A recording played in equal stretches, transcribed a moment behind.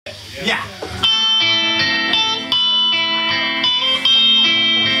Yeah.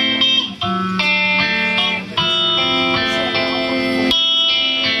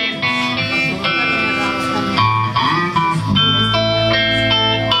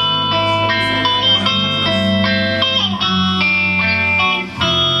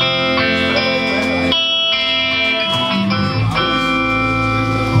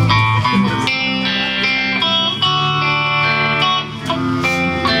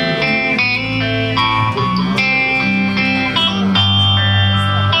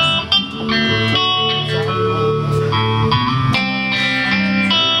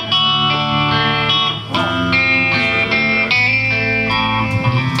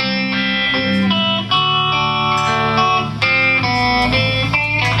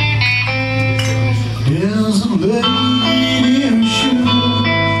 There's a lady in shoe,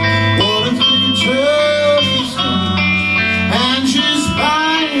 wanted to be just and she's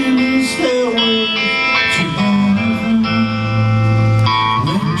buying the stairway to heaven.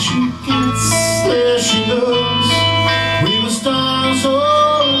 When she gets there, she knows we the stars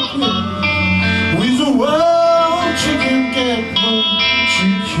all clear. With the world she can get what she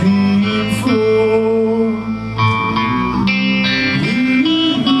came for.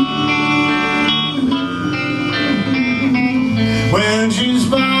 When she's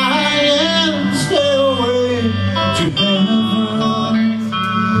buying the stairway to heaven,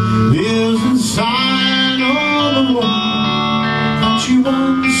 there's a sign on the wall that she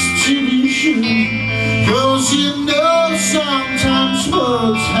wants to be sure, 'cause you know sometimes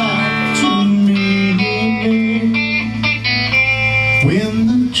words have to mean. When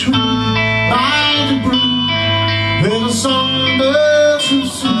the tree by the brook, where the songbirds will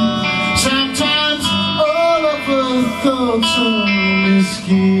sing, sometimes all of her thoughts are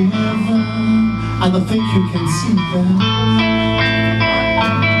misgiven, and I think you can see that.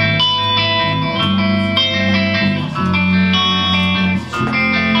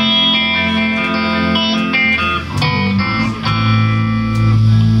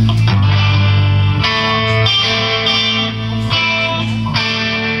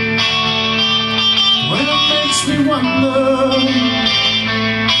 When it makes me wonder,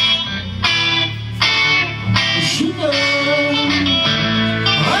 she knows.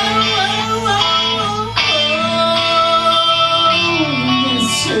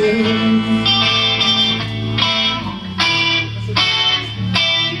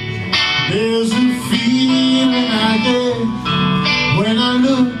 There's a feeling I get when I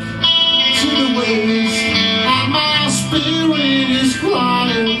look to the west, and my spirit is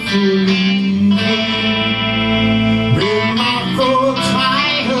quiet for leaving. With my thoughts I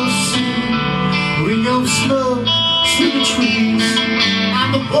have seen ring of smoke through the trees, and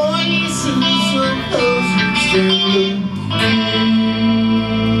the voices of those who stand looking.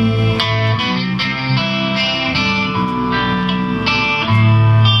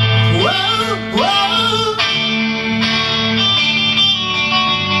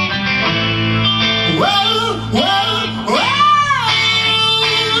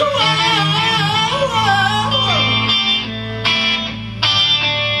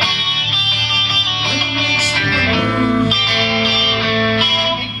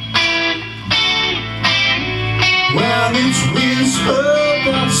 Well, it's whispered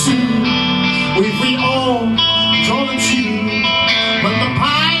that soon, if we all draw the tune, when the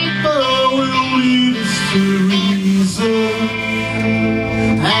piper will lead us to reason,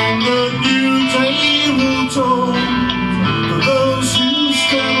 and the new day will dawn for those who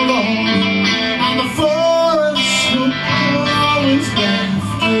stand alone, and the forest will always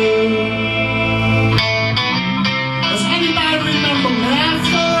laughter. Does anybody remember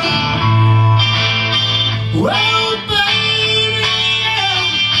laughter? Well, baby,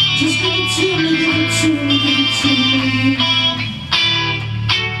 just give it to me, give it to me, give it to me.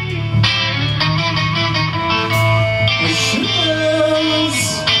 She knows,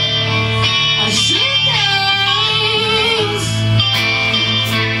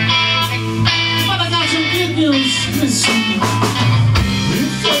 but I got some good news, listen.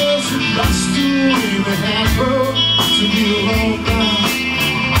 If there's a master in the half-road to be alone now,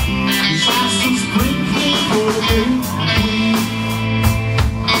 he's asked to spring me for the day.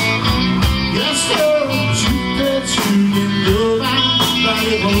 Yes, sir, you bet you can go.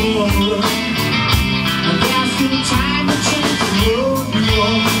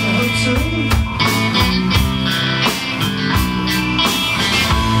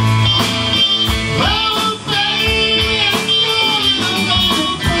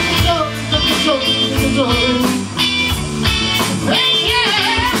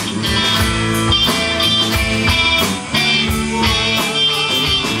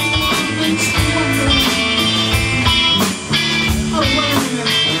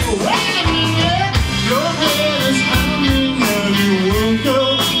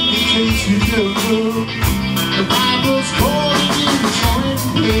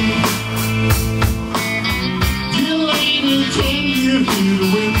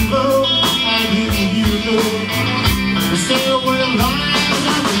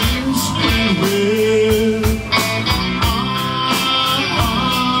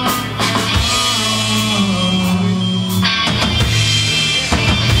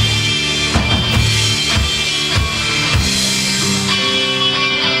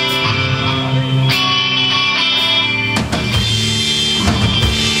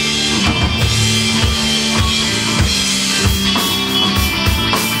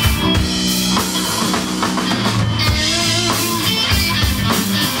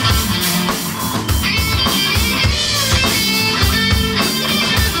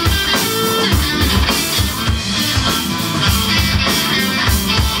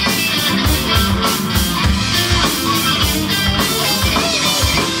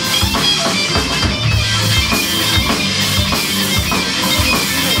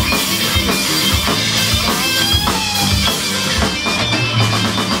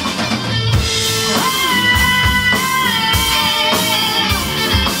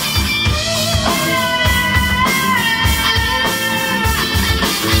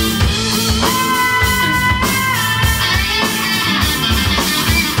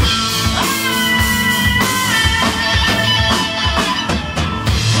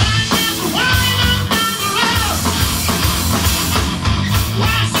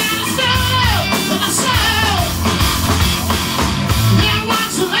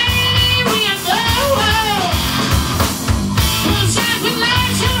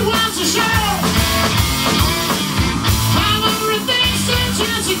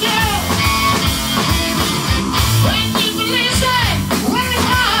 again.